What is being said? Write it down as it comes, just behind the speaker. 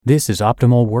This is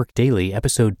Optimal Work Daily,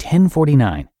 episode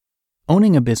 1049,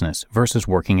 Owning a Business versus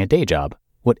Working a Day Job,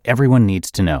 What Everyone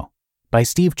Needs to Know, by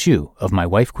Steve Chou of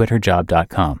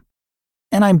mywifequitherjob.com.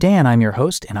 And I'm Dan, I'm your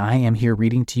host, and I am here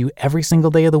reading to you every single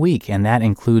day of the week, and that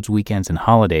includes weekends and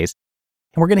holidays.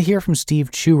 And we're going to hear from Steve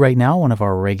Chou right now, one of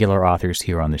our regular authors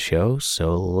here on the show,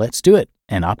 so let's do it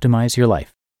and optimize your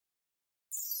life.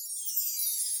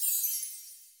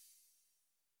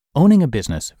 Owning a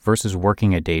Business versus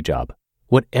Working a Day Job,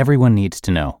 What Everyone Needs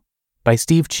to Know, by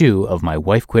Steve Chou of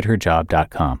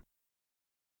mywifequitherjob.com.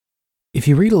 If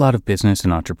you read a lot of business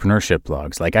and entrepreneurship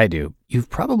blogs like I do, you've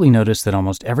probably noticed that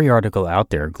almost every article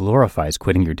out there glorifies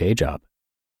quitting your day job.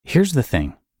 Here's the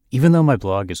thing. Even though my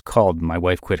blog is called My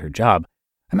Wife Quit Her Job,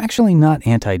 I'm actually not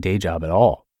anti-day job at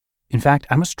all. In fact,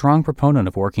 I'm a strong proponent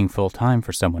of working full-time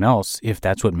for someone else if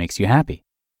that's what makes you happy.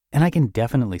 And I can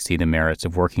definitely see the merits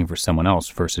of working for someone else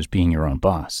versus being your own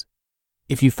boss.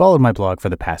 If you followed my blog for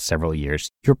the past several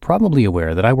years, you're probably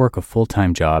aware that I work a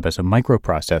full-time job as a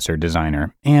microprocessor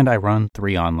designer, and I run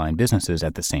 3 online businesses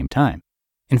at the same time.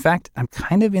 In fact, I'm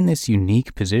kind of in this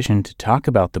unique position to talk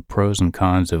about the pros and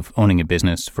cons of owning a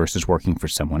business versus working for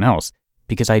someone else,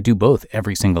 because I do both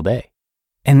every single day.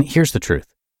 And here's the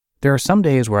truth. There are some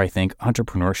days where I think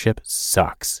entrepreneurship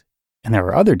sucks, and there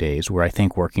are other days where I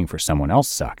think working for someone else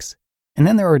sucks. And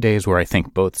then there are days where I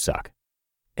think both suck.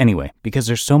 Anyway, because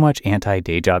there's so much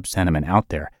anti-day job sentiment out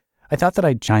there, I thought that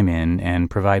I'd chime in and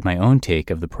provide my own take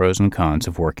of the pros and cons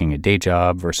of working a day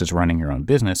job versus running your own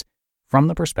business from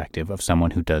the perspective of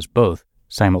someone who does both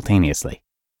simultaneously.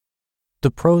 The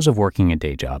pros of working a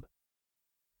day job.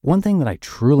 One thing that I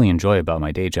truly enjoy about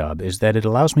my day job is that it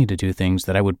allows me to do things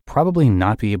that I would probably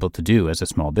not be able to do as a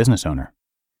small business owner.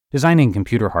 Designing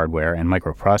computer hardware and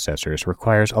microprocessors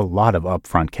requires a lot of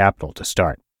upfront capital to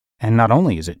start. And not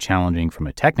only is it challenging from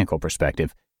a technical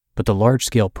perspective, but the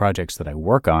large-scale projects that I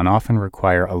work on often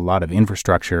require a lot of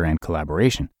infrastructure and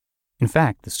collaboration. In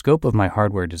fact, the scope of my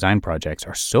hardware design projects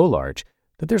are so large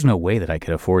that there's no way that I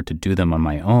could afford to do them on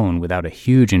my own without a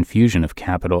huge infusion of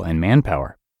capital and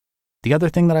manpower. The other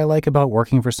thing that I like about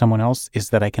working for someone else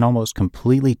is that I can almost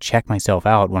completely check myself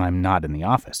out when I'm not in the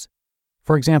office.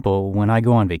 For example, when I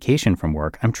go on vacation from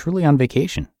work, I'm truly on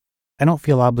vacation. I don't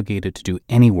feel obligated to do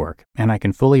any work, and I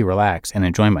can fully relax and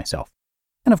enjoy myself.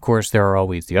 And of course, there are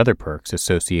always the other perks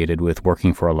associated with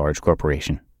working for a large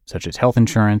corporation, such as health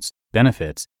insurance,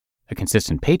 benefits, a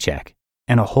consistent paycheck,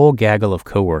 and a whole gaggle of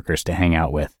coworkers to hang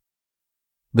out with.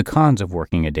 The cons of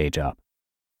working a day job.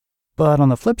 But on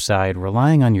the flip side,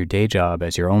 relying on your day job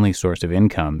as your only source of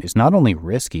income is not only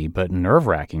risky, but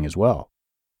nerve-wracking as well.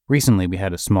 Recently, we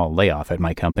had a small layoff at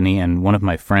my company, and one of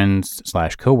my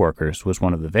friends/coworkers was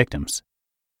one of the victims.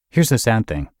 Here's the sad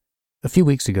thing. A few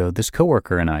weeks ago, this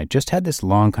coworker and I just had this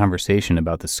long conversation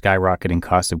about the skyrocketing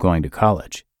cost of going to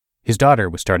college. His daughter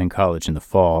was starting college in the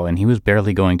fall, and he was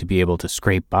barely going to be able to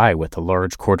scrape by with the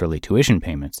large quarterly tuition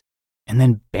payments. And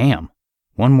then bam!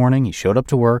 One morning, he showed up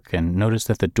to work and noticed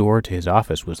that the door to his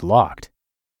office was locked.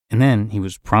 And then he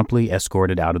was promptly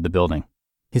escorted out of the building.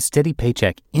 His steady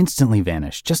paycheck instantly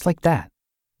vanished, just like that.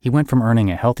 He went from earning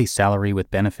a healthy salary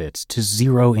with benefits to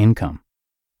zero income.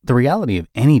 The reality of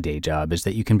any day job is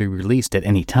that you can be released at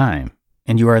any time,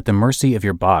 and you are at the mercy of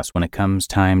your boss when it comes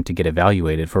time to get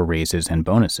evaluated for raises and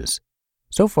bonuses.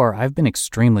 So far, I've been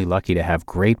extremely lucky to have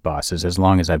great bosses as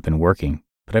long as I've been working,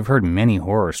 but I've heard many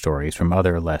horror stories from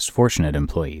other less fortunate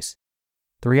employees.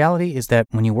 The reality is that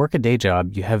when you work a day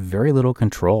job, you have very little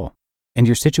control, and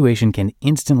your situation can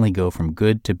instantly go from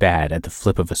good to bad at the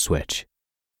flip of a switch.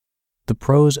 The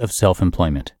pros of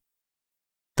self-employment.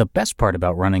 The best part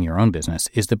about running your own business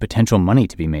is the potential money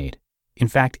to be made. In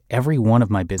fact, every one of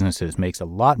my businesses makes a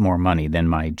lot more money than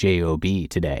my job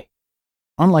today.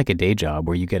 Unlike a day job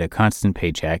where you get a constant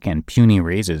paycheck and puny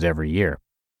raises every year,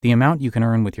 the amount you can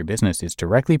earn with your business is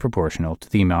directly proportional to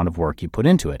the amount of work you put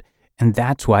into it, and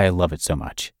that's why I love it so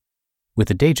much. With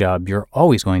a day job, you're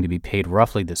always going to be paid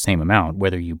roughly the same amount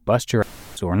whether you bust your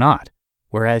ass or not,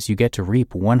 whereas you get to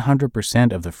reap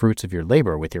 100% of the fruits of your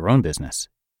labor with your own business.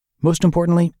 Most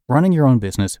importantly, running your own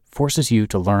business forces you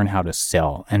to learn how to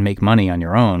sell and make money on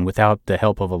your own without the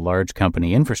help of a large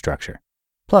company infrastructure.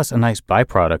 Plus, a nice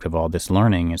byproduct of all this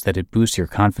learning is that it boosts your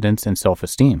confidence and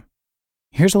self-esteem.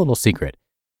 Here's a little secret.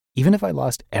 Even if I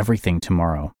lost everything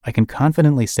tomorrow, I can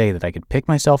confidently say that I could pick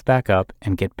myself back up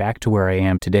and get back to where I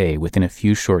am today within a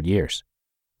few short years.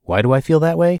 Why do I feel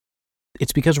that way?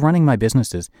 It's because running my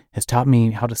businesses has taught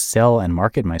me how to sell and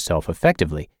market myself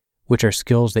effectively, which are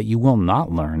skills that you will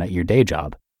not learn at your day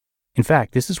job. In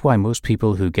fact, this is why most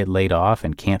people who get laid off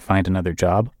and can't find another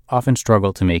job often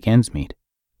struggle to make ends meet.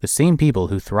 The same people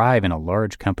who thrive in a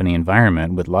large company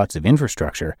environment with lots of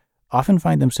infrastructure often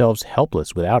find themselves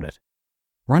helpless without it.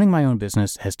 Running my own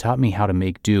business has taught me how to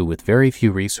make do with very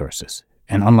few resources,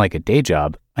 and unlike a day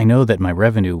job, I know that my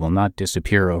revenue will not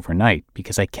disappear overnight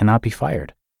because I cannot be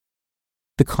fired.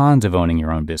 The cons of owning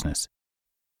your own business.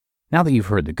 Now that you've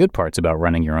heard the good parts about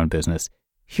running your own business,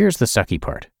 here's the sucky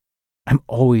part. I'm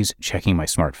always checking my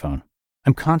smartphone.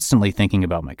 I'm constantly thinking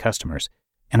about my customers,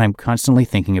 and I'm constantly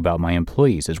thinking about my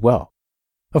employees as well.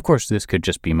 Of course, this could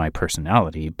just be my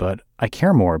personality, but I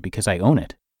care more because I own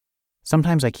it.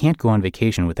 Sometimes I can't go on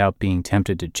vacation without being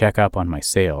tempted to check up on my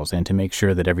sales and to make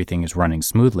sure that everything is running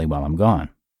smoothly while I'm gone.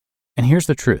 And here's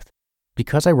the truth.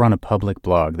 Because I run a public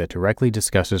blog that directly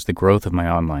discusses the growth of my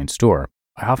online store,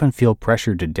 I often feel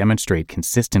pressured to demonstrate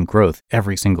consistent growth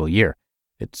every single year.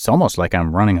 It's almost like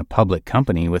I'm running a public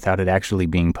company without it actually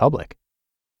being public.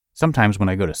 Sometimes when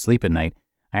I go to sleep at night,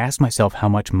 I ask myself how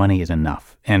much money is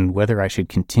enough and whether I should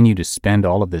continue to spend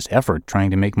all of this effort trying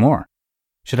to make more.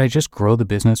 Should I just grow the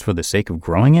business for the sake of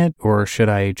growing it, or should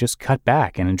I just cut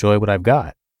back and enjoy what I've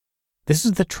got? This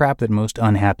is the trap that most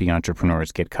unhappy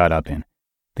entrepreneurs get caught up in.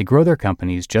 They grow their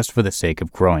companies just for the sake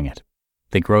of growing it.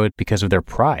 They grow it because of their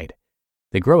pride.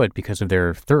 They grow it because of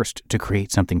their thirst to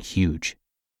create something huge.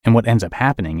 And what ends up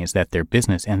happening is that their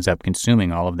business ends up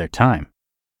consuming all of their time.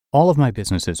 All of my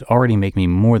businesses already make me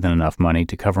more than enough money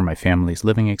to cover my family's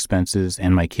living expenses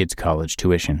and my kids' college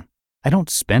tuition. I don't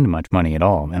spend much money at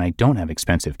all, and I don't have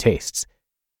expensive tastes.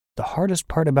 The hardest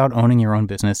part about owning your own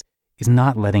business is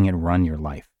not letting it run your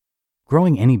life.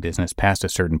 Growing any business past a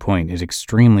certain point is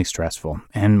extremely stressful,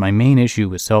 and my main issue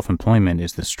with self-employment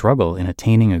is the struggle in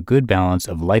attaining a good balance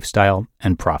of lifestyle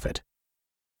and profit.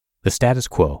 The status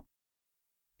quo.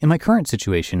 In my current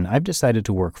situation, I've decided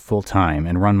to work full-time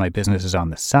and run my businesses on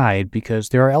the side because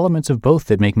there are elements of both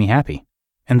that make me happy.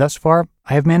 And thus far,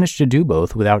 I have managed to do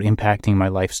both without impacting my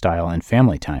lifestyle and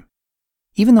family time.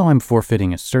 Even though I'm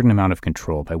forfeiting a certain amount of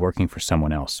control by working for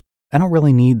someone else, I don't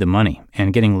really need the money,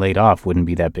 and getting laid off wouldn't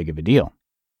be that big of a deal.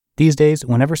 These days,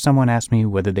 whenever someone asks me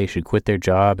whether they should quit their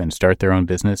job and start their own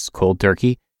business cold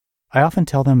turkey, I often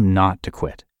tell them not to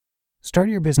quit. Start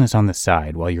your business on the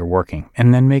side while you're working,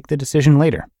 and then make the decision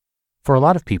later. For a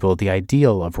lot of people, the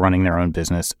ideal of running their own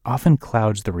business often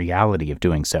clouds the reality of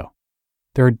doing so.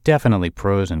 There are definitely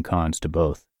pros and cons to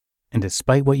both, and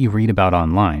despite what you read about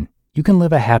online, you can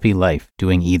live a happy life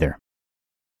doing either.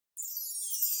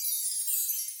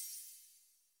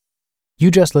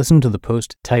 You just listened to the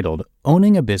post titled,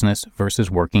 Owning a Business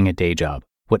versus Working a Day Job,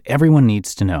 What Everyone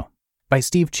Needs to Know, by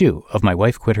Steve Chou of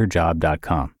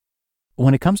mywifequitherjob.com.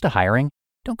 When it comes to hiring,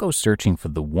 don't go searching for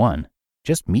the one.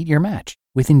 Just meet your match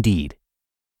with Indeed.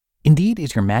 Indeed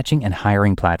is your matching and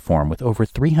hiring platform with over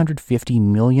 350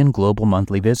 million global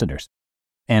monthly visitors,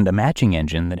 and a matching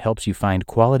engine that helps you find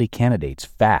quality candidates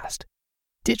fast.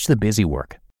 Ditch the busy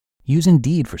work. Use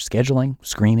Indeed for scheduling,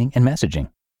 screening, and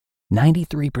messaging.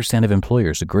 93% of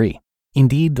employers agree.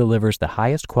 Indeed delivers the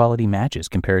highest quality matches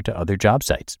compared to other job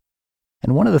sites.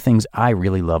 And one of the things I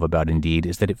really love about Indeed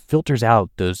is that it filters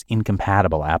out those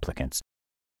incompatible applicants.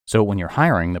 So when you're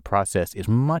hiring, the process is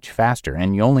much faster,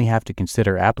 and you only have to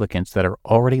consider applicants that are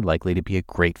already likely to be a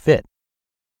great fit.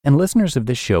 And listeners of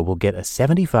this show will get a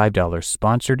 $75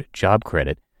 sponsored job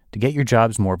credit to get your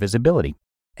jobs more visibility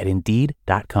at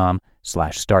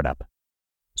Indeed.com/startup.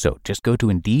 So just go to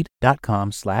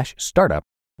Indeed.com/startup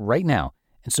right now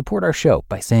and support our show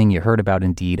by saying you heard about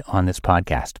Indeed on this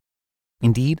podcast.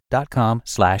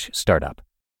 Indeed.com/startup.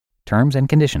 Terms and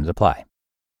conditions apply.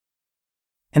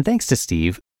 And thanks to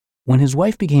Steve, when his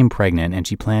wife became pregnant and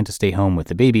she planned to stay home with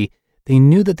the baby, they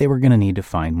knew that they were going to need to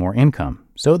find more income.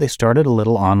 So they started a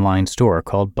little online store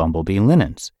called Bumblebee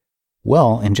Linens.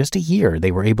 Well, in just a year,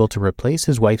 they were able to replace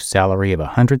his wife's salary of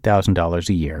 $100,000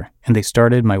 a year, and they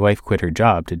started My Wife Quit Her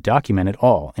Job to document it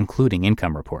all, including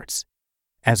income reports.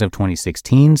 As of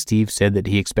 2016, Steve said that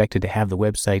he expected to have the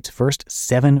website's first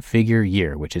 7-figure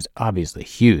year, which is obviously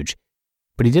huge.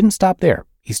 But he didn't stop there.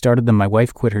 He started the My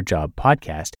Wife Quit Her Job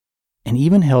podcast and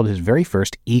even held his very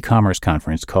first e-commerce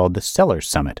conference called the Sellers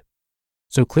Summit.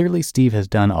 So clearly Steve has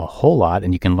done a whole lot,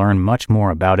 and you can learn much more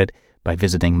about it by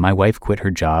visiting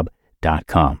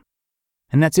mywifequitherjob.com.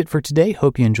 And that's it for today.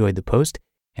 Hope you enjoyed the post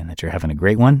and that you're having a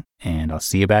great one, and I'll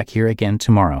see you back here again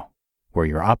tomorrow, where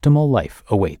your optimal life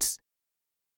awaits.